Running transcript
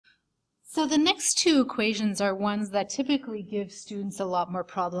So the next two equations are ones that typically give students a lot more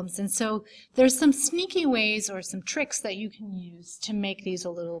problems, and so there's some sneaky ways or some tricks that you can use to make these a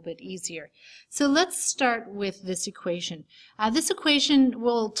little bit easier. So let's start with this equation. This equation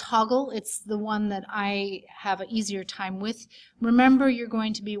will toggle. It's the one that I have an easier time with. Remember, you're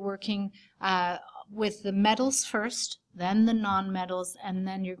going to be working with the metals first, then the non-metals, and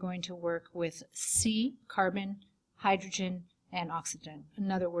then you're going to work with C, carbon, hydrogen, and oxygen. In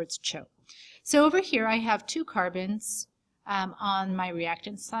other words, CHO. So over here I have two carbons on my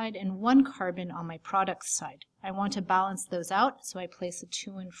reactant side and one carbon on my product side. I want to balance those out, so I place a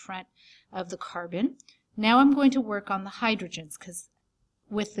 2 in front of the carbon. Now I'm going to work on the hydrogens, because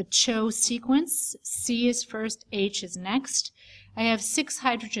with the CHO sequence, C is first, H is next. I have 6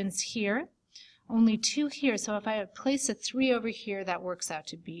 hydrogens here, only 2 here, so if I place a 3 over here, that works out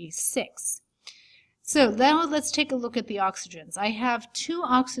to be 6. So now let's take a look at the oxygens. I have 2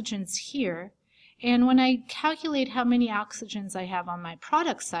 oxygens here, and when I calculate how many oxygens I have on my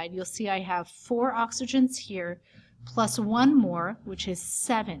product side, you'll see I have 4 oxygens here plus 1 more, which is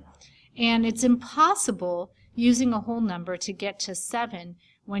 7. And it's impossible using a whole number to get to 7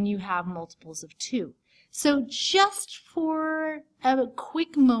 when you have multiples of 2. So just for a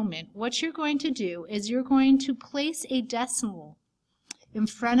quick moment, what you're going to do is you're going to place a decimal in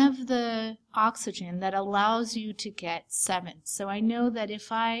front of the oxygen that allows you to get 7. So I know that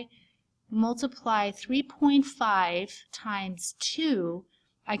if I multiply 3.5 times 2,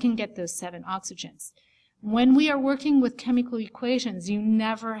 I can get those 7 oxygens. When we are working with chemical equations, you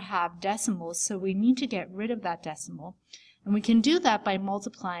never have decimals, so we need to get rid of that decimal. And we can do that by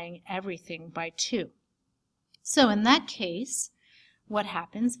multiplying everything by 2. So in that case, what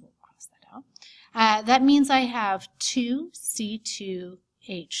happens, we'll cross that out, that means I have 2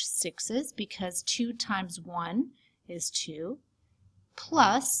 C2H6s, because 2 times 1 is 2,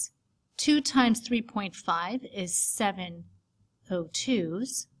 plus 2 times 3.5 is 7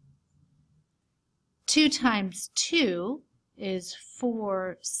 O2s, 2 times 2 is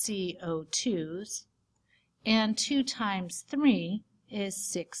 4 CO2s, and 2 times 3 is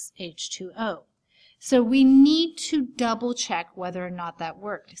 6 H2O. So we need to double check whether or not that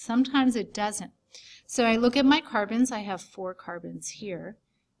worked. Sometimes it doesn't. So I look at my carbons. I have 4 carbons here.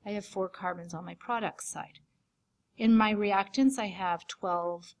 I have 4 carbons on my product side. In my reactants, I have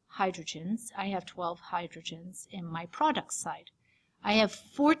 12 hydrogens. I have 12 hydrogens in my product side. I have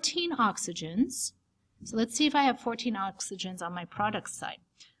 14 oxygens. So let's see if I have 14 oxygens on my product side.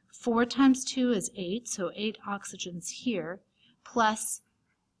 4 times 2 is 8, so 8 oxygens here, plus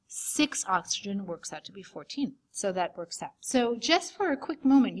 6 oxygen works out to be 14. So that works out. So just for a quick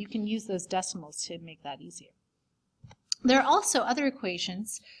moment, you can use those decimals to make that easier. There are also other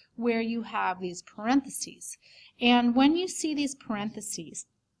equations where you have these parentheses. And when you see these parentheses,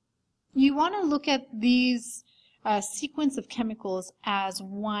 you want to look at these sequence of chemicals as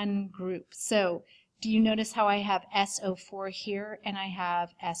one group. So do you notice how I have SO4 here and I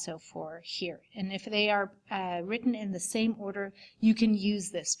have SO4 here? And if they are written in the same order, you can use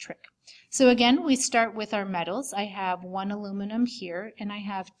this trick. So again, we start with our metals. I have 1 aluminum here and I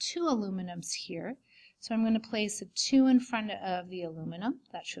have 2 aluminums here. So I'm going to place a 2 in front of the aluminum.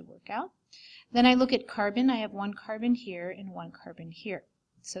 That should work out. Then I look at carbon. I have 1 carbon here and 1 carbon here.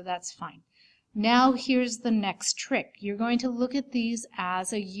 So that's fine. Now here's the next trick. You're going to look at these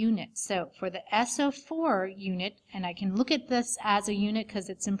as a unit. So for the SO4 unit, and I can look at this as a unit because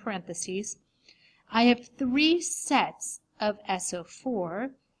it's in parentheses, I have 3 sets of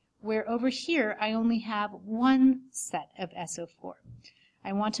SO4, where over here I only have 1 set of SO4.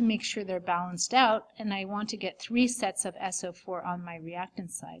 I want to make sure they're balanced out, and I want to get 3 sets of SO4 on my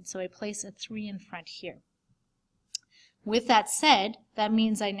reactant side, so I place a 3 in front here. With that said, that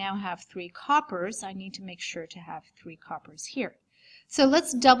means I now have 3 coppers. I need to make sure to have 3 coppers here. So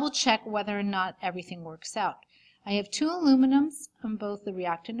let's double check whether or not everything works out. I have 2 aluminums on both the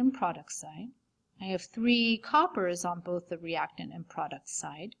reactant and product side. I have 3 coppers on both the reactant and product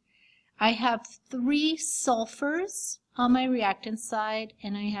side. I have 3 sulfurs on my reactant side,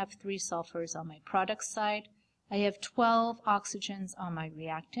 and I have 3 sulfurs on my product side. I have 12 oxygens on my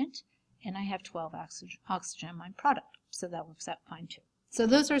reactant, and I have 12 oxygen on my product. So that works out fine too. So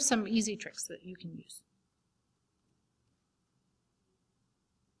those are some easy tricks that you can use.